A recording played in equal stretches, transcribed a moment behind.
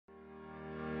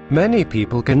Many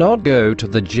people cannot go to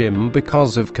the gym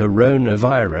because of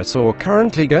coronavirus, or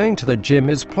currently going to the gym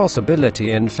is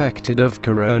possibility infected of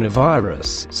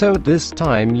coronavirus. So at this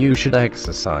time you should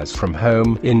exercise from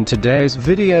home. In today's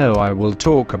video I will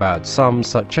talk about some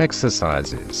such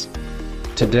exercises.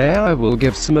 Today I will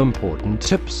give some important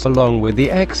tips along with the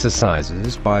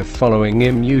exercises. By following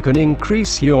them you can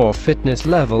increase your fitness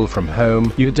level from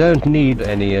home. You don't need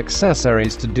any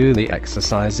accessories to do the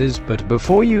exercises, but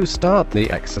before you start the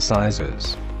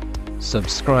exercises,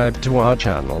 subscribe to our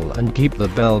channel and keep the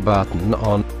bell button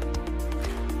on.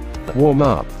 Warm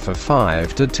up for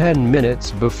 5 to 10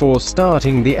 minutes before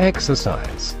starting the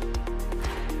exercise.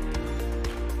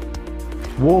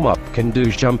 Warm-up can do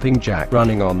jumping jack,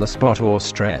 running on the spot, or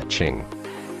stretching.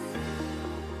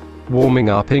 Warming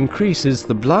up increases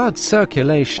the blood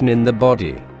circulation in the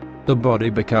body. The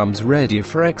body becomes ready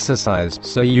for exercise,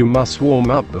 so you must warm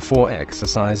up before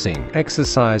exercising.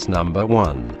 Exercise number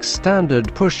 1.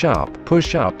 Standard push-up.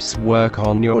 Push-ups work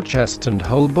on your chest and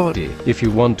whole body. If you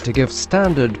want to give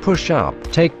standard push-up,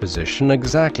 take position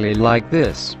exactly like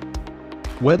this.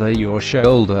 Whether your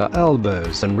shoulder,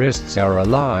 elbows and wrists are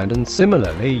aligned, and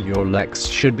similarly your legs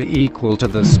should be equal to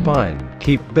the spine.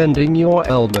 Keep bending your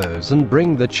elbows and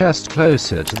bring the chest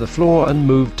closer to the floor and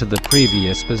move to the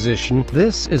previous position.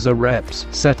 This is a reps.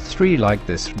 Set 3 like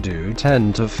this. Do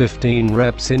 10 to 15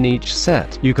 reps in each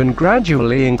set. You can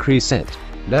gradually increase it.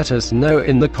 Let us know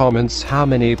in the comments how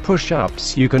many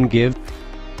push-ups you can give.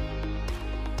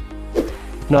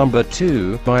 Number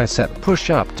 2. Bicep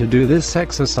push-up. To do this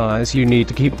exercise you need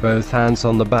to keep both hands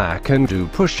on the back and do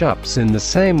push-ups in the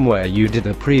same way you did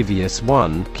the previous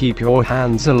one. Keep your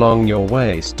hands along your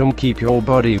waist and keep your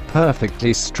body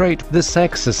perfectly straight. This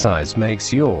exercise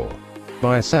makes your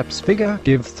biceps bigger.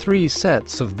 Give 3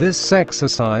 sets of this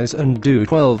exercise and do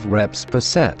 12 reps per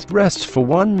set. Rest for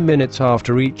 1 minute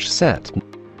after each set.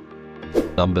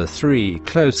 Number 3.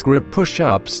 Close grip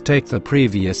push-ups. Take the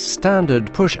previous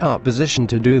standard push-up position.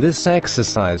 To do this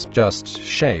exercise, just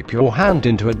shape your hand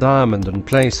into a diamond and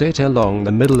place it along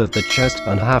the middle of the chest,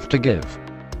 and have to give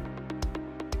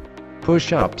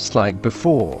push-ups like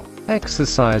before.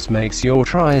 Exercise makes your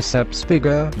triceps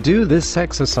bigger. Do this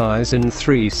exercise in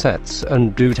 3 sets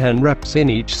and do 10 reps in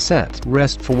each set.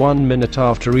 Rest for 1 minute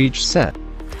after each set.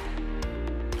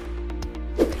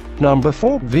 Number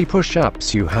 4. V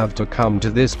push-ups. You have to come to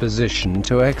this position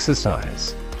to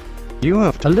exercise. You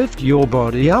have to lift your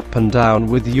body up and down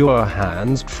with your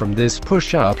hands. From this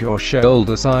push-up your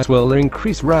shoulder size will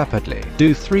increase rapidly.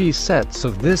 Do 3 sets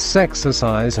of this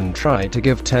exercise and try to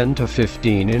give 10 to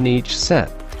 15 in each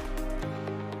set.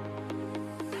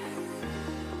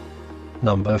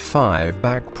 Number 5.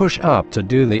 Back push-up. To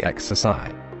do the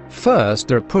exercise, first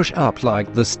do a push-up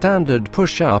like the standard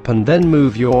push-up and then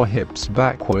move your hips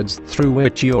backwards, through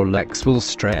which your legs will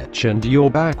stretch and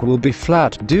your back will be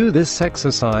flat. Do this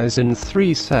exercise in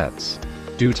 3 sets.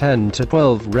 Do 10 to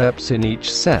 12 reps in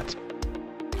each set.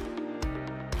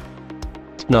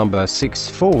 Number 6.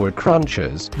 Forward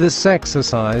crunches. This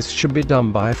exercise should be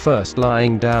done by first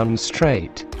lying down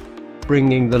straight,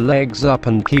 bringing the legs up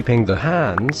and keeping the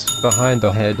hands behind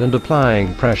the head and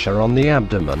applying pressure on the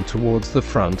abdomen towards the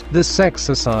front. This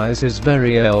exercise is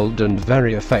very old and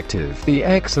very effective. The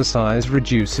exercise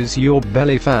reduces your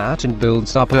belly fat and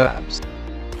builds up abs.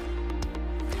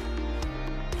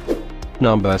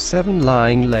 Number 7.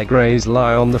 Lying leg raise.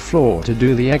 Lie on the floor to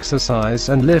do the exercise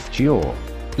and lift your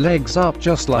legs up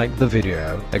just like the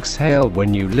video. Exhale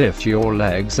when you lift your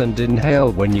legs and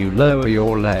inhale when you lower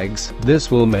your legs.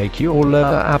 This will make your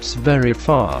lower abs very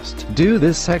fast. Do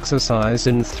this exercise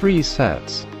in 3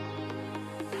 sets.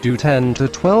 Do 10 to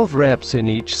 12 reps in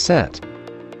each set.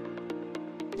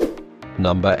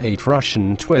 Number 8.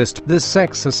 Russian twist. This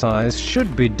exercise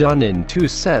should be done in 2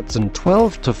 sets and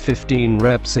 12 to 15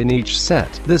 reps in each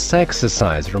set. This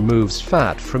exercise removes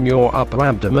fat from your upper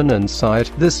abdomen and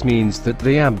side. This means that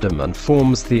the abdomen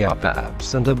forms the upper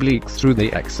abs and oblique through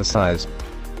the exercise.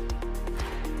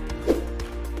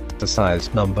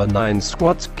 Exercise number 9.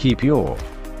 Squats. Keep your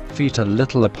feet a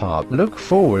little apart, look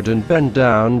forward and bend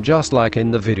down just like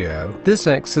in the video. This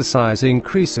exercise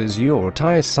increases your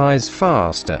thigh size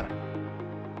faster.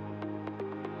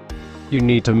 You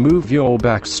need to move your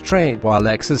back straight while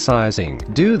exercising.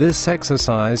 Do this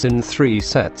exercise in 3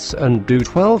 sets and do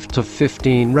 12 to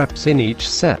 15 reps in each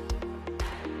set.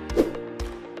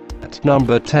 At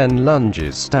number 10.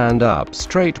 Lunges. Stand up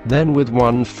straight, then with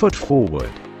one foot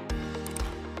forward,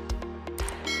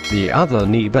 the other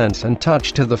knee bent and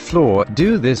touch to the floor.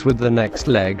 Do this with the next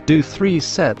leg. Do 3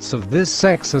 sets of this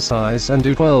exercise and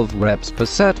do 12 reps per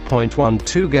set. Point 1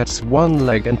 2 gets one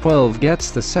leg and 12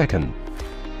 gets the second.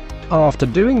 After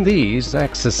doing these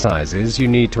exercises, you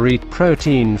need to eat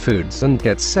protein foods and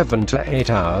get 7 to 8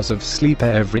 hours of sleep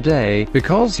every day,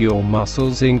 because your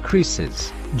muscles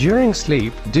increases during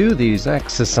sleep. Do these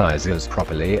exercises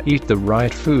properly, eat the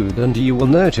right food, and you will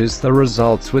notice the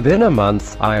results within a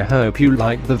month. I hope you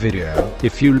liked the video.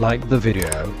 If you liked the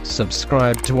video,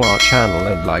 subscribe to our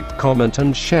channel and like, comment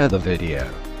and share the video.